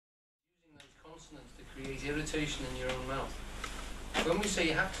create irritation in your own mouth. When we say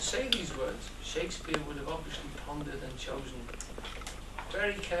you have to say these words, Shakespeare would have obviously pondered and chosen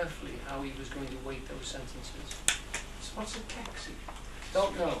very carefully how he was going to weight those sentences. So what's a taxi?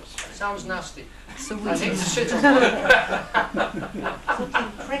 Don't know. Sounds nasty. So I hate to sit on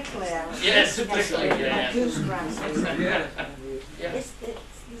Something prickly out. Yes, prickly, yeah. Like goose grass. Yeah. Yeah. There's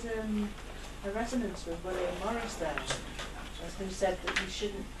a resonance with William Morris there, who said that you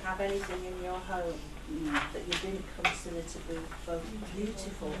shouldn't have anything in your home that you didn't consider to be both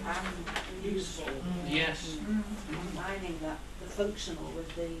beautiful and useful. Yes. Combining that, the functional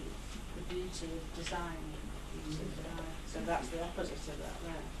with the beauty of design. So that's the opposite of that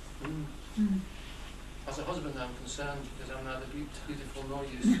there. As a husband, I'm concerned because I'm neither beautiful nor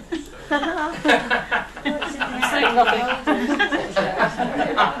useful. So.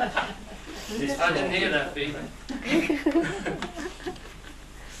 I didn't hear that, Pete.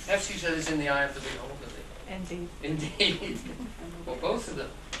 FC said it's in the eye of the beholder. Indeed. Indeed. Well, both of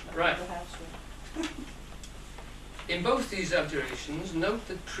them. Right. In both these observations, note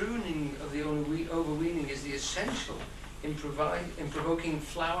that pruning of the overweening is the essential in provoking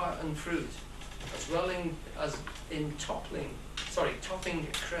flower and fruit, as well as in topping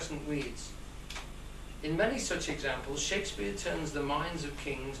crescent weeds. In many such examples, Shakespeare turns the minds of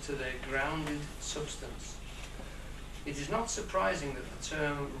kings to their grounded substance. It is not surprising that the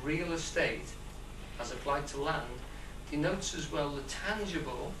term real estate, as applied to land, denotes as well the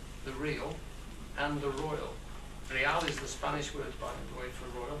tangible, the real, and the royal. Real is the Spanish word, by the way, for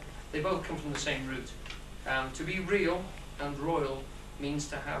royal. They both come from the same root. To be real and royal means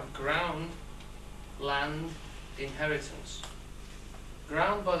to have ground, land, inheritance.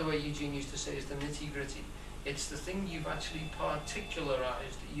 Ground, by the way, Eugene used to say, is the nitty-gritty. It's the thing you've actually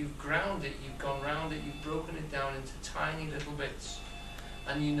particularized. You've ground it, you've gone round it, you've broken it down into tiny little bits,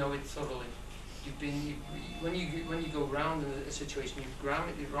 and you know it thoroughly. When you go round in a situation, you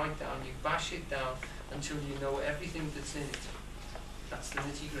ground it right down, you bash it down until you know everything that's in it. That's the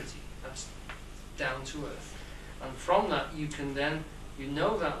nitty-gritty. That's down to earth. And from that, you can then, you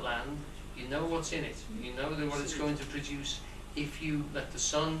know that land, you know what's in it, you know what it's going to produce if you let the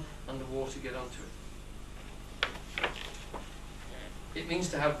sun and the water get onto it. It means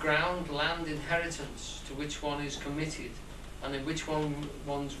to have ground, land, inheritance to which one is committed, and in which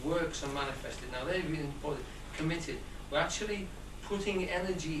one's works are manifested. Now, they've been committed. We're actually putting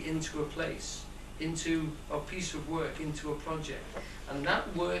energy into a place, into a piece of work, into a project, and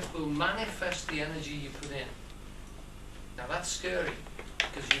that work will manifest the energy you put in. Now, that's scary,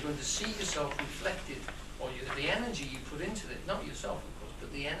 because you're going to see yourself reflected, or the energy you put into it, not yourself, of course,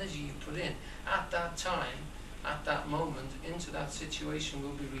 but the energy you put in at that time, at that moment, into that situation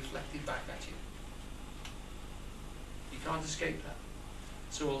will be reflected back at you. You can't escape that.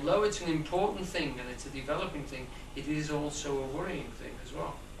 So although it's an important thing and it's a developing thing, it is also a worrying thing as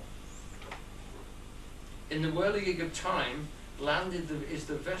well. In the whirligig of time, land is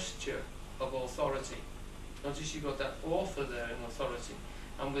the vesture of authority. Notice you've got that author there in authority.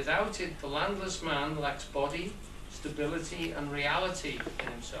 And without it, the landless man lacks body, stability, and reality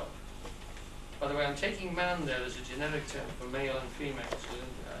in himself. By the way, I'm taking man there as a generic term for male and female, so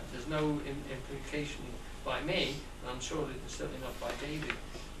there's no implication by me, and I'm sure it's certainly not by David,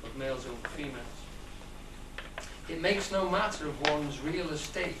 of males over females. It makes no matter of one's real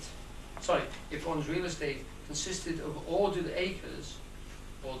estate, if one's real estate consisted of ordered acres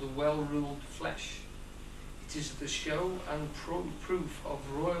or the well-ruled flesh. It is the show and proof of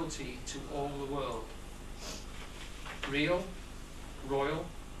royalty to all the world. Real, royal,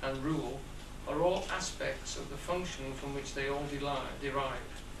 and rule are all aspects of the function from which they all derive.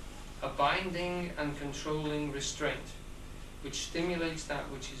 A binding and controlling restraint, which stimulates that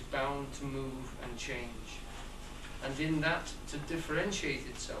which is bound to move and change, and in that to differentiate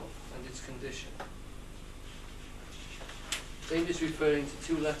itself and its condition. David's referring to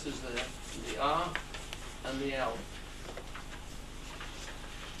two letters there, the R and the L.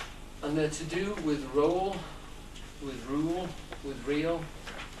 And they're to do with role, with rule, with real.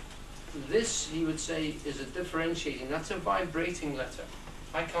 This, he would say, is a differentiating, that's a vibrating letter.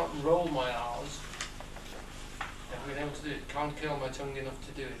 I can't roll my R's. I've been able to do it. Can't curl my tongue enough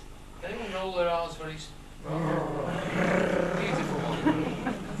to do it. Can anyone roll their R's very beautiful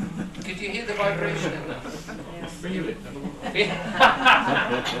one? Could you hear the vibration in that?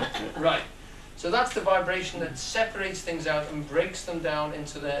 Yes. Right. So that's the vibration that separates things out and breaks them down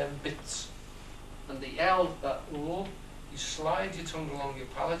into their bits. And the L, that O, you slide your tongue along your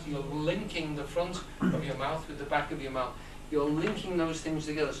palate, you're linking the front of your mouth with the back of your mouth. You're linking those things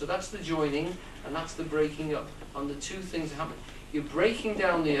together. So that's the joining and that's the breaking up. And the two things happen. You're breaking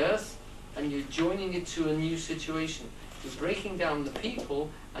down the earth and you're joining it to a new situation. You're breaking down the people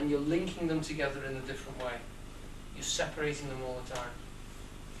and you're linking them together in a different way. You're separating them all the time.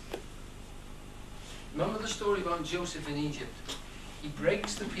 Remember the story about Joseph in Egypt? He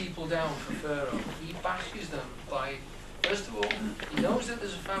breaks the people down for Pharaoh. He bashes them by, first of all, he knows that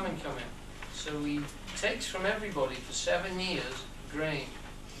there's a famine coming. So he takes from everybody for 7 years grain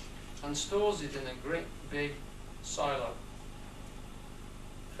and stores it in a great big silo.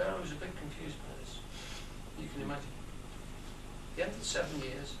 Pharaoh was a bit confused by this. You can imagine. The end of the 7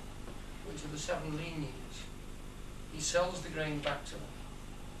 years, which are the 7 lean years, he sells the grain back to them.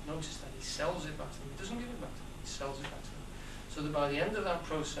 Notice that he sells it back to them. He doesn't give it back to them. He sells it back to them. So that by the end of that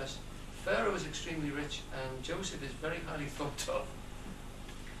process, Pharaoh is extremely rich and Joseph is very highly thought of.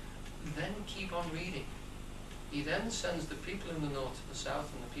 Then keep on reading. He then sends the people in the north to the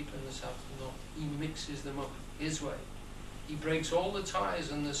south and the people in the south to the north. He mixes them up his way. He breaks all the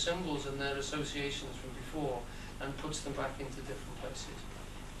ties and the symbols and their associations from before and puts them back into different places.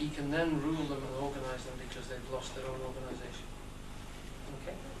 He can then rule them and organize them because they've lost their own organization.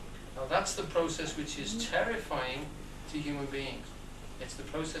 Okay? Now that's the process which is terrifying to human beings. It's the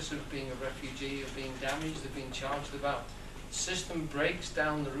process of being a refugee, of being damaged, of being charged about. The system breaks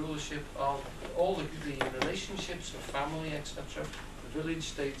down the rulership of all the relationships of family, etc., the village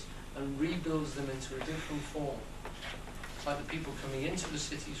states, and rebuilds them into a different form. By the people coming into the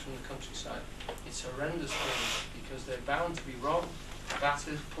cities from the countryside. It's horrendous thing because they're bound to be robbed,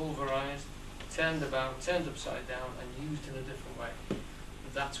 battered, pulverized, turned about, turned upside down, and used in a different way.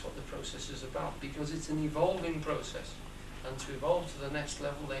 That's what the process is about, because it's an evolving process. And to evolve to the next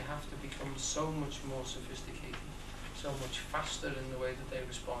level, they have to become so much more sophisticated, so much faster in the way that they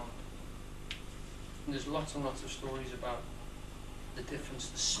respond. And there's lots and lots of stories about the difference,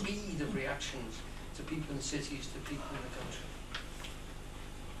 the speed of reactions to people in cities, to people in the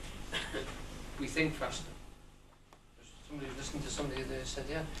country. We think faster. Somebody was listening to somebody that said,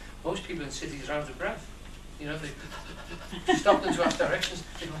 yeah, most people in cities are out of breath. You know, they stop them to ask directions.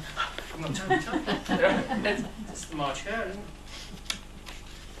 They go, I'm not time. It's the march here, isn't it?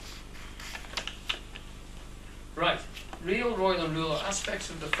 Right. Real, royal, and ruler aspects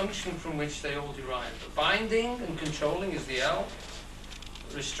of the function from which they all derive. The binding and controlling is the L.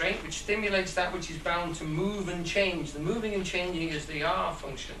 Restraint, which stimulates that which is bound to move and change. The moving and changing is the R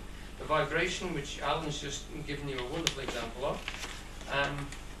function. The vibration, which Alan's just given you a wonderful example of.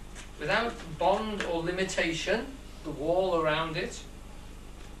 Without bond or limitation, the wall around it,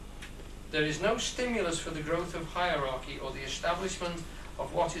 there is no stimulus for the growth of hierarchy or the establishment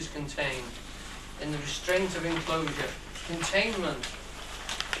of what is contained in the restraint of enclosure. Containment,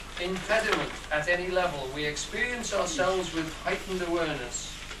 impediment at any level. We experience ourselves with heightened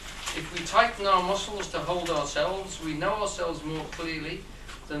awareness. If we tighten our muscles to hold ourselves, we know ourselves more clearly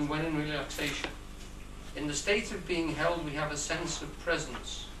than when in relaxation. In the state of being held, we have a sense of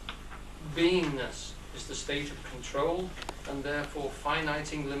presence. Beingness is the state of control and therefore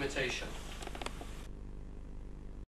finiting limitation.